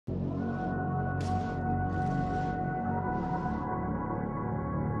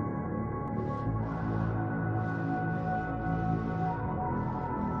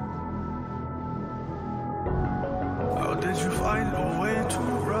did you find a way to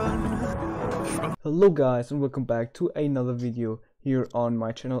run? Hello guys, and welcome back to another video here on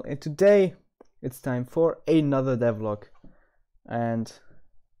my channel, and today it's time for another devlog. And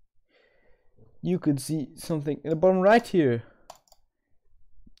you could see something in the bottom right here,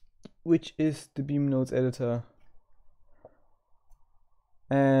 which is the Beam Nodes editor,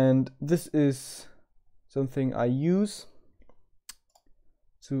 and this is something I use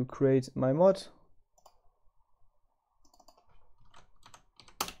to create my mod.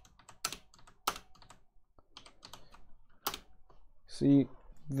 See,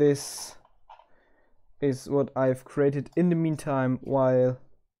 this is what I've created in the meantime while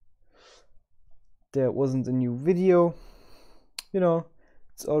there wasn't a new video. You know,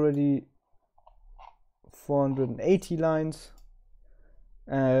 it's already 480 lines,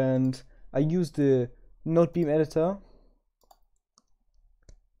 and I use the Node Beam editor.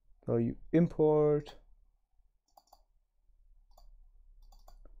 So you import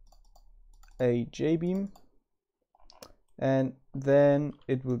a JBeam, and then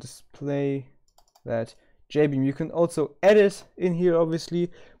it will display that JBeam. You can also edit in here obviously,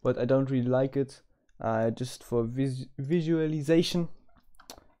 but I don't really like it, just for visualization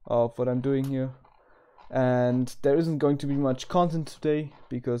of what I'm doing here. And there isn't going to be much content today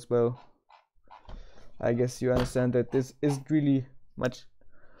because, well, I guess you understand that this isn't really much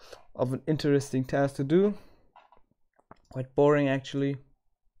of an interesting task to do. Quite boring actually,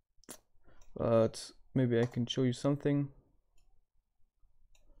 but maybe I can show you something.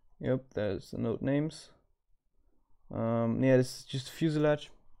 Yep, there's the node names. Yeah, this is just a fuselage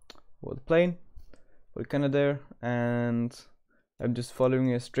for the plane, for the Canadair, and I'm just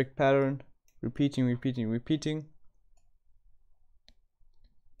following a strict pattern, repeating.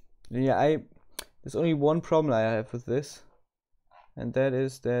 Yeah, there's only one problem I have with this, and that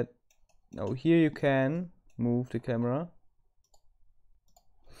is that now here you can move the camera,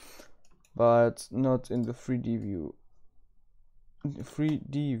 but not in the 3D view.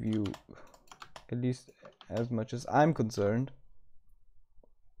 3D view, at least as much as I'm concerned.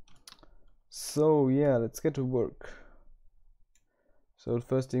 So yeah, let's get to work. So the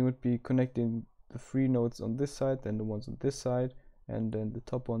first thing would be connecting the 3 nodes on this side, then the ones on this side, and then the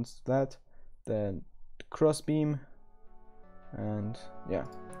top ones to that, then the cross beam, and yeah,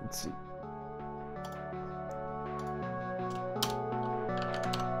 let's see.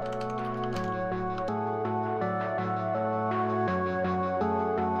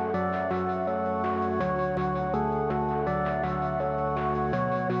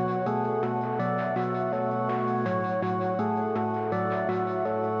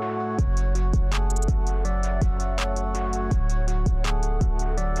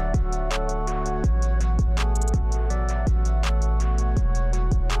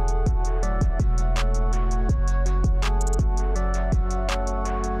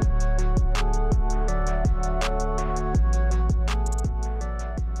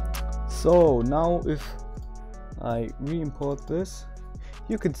 So now if I re-import this,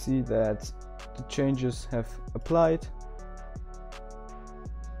 you can see that the changes have applied.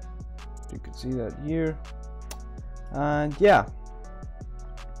 You can see that here, and yeah,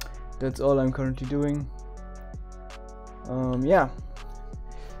 that's all I'm currently doing. Yeah,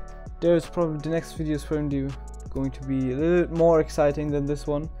 there's probably the next video is probably going to be a little bit more exciting than this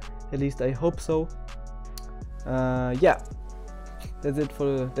one, at least I hope so. Yeah, that's it for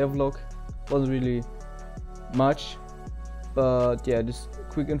the devlog. Wasn't really much, but yeah, just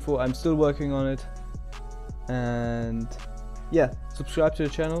quick info. I'm still working on it, and yeah, subscribe to the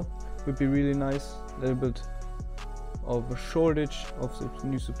channel would be really nice. A little bit of a shortage of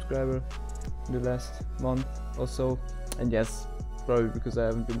new subscriber in the last month or so, and yes, probably because I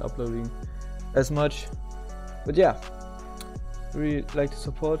haven't been uploading as much, but yeah, really like the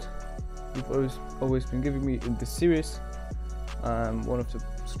support you've always been giving me in this series. I'm one of the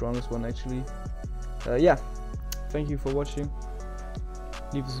strongest one actually. Yeah, thank you for watching.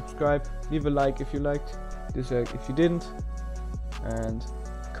 Leave a subscribe, leave a like if you liked, dislike if you didn't, and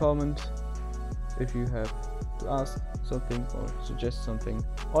comment if you have to ask something or suggest something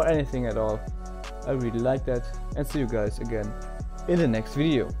or anything at all. I really like that, and see you guys again in the next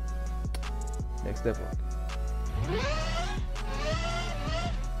video, next devlog.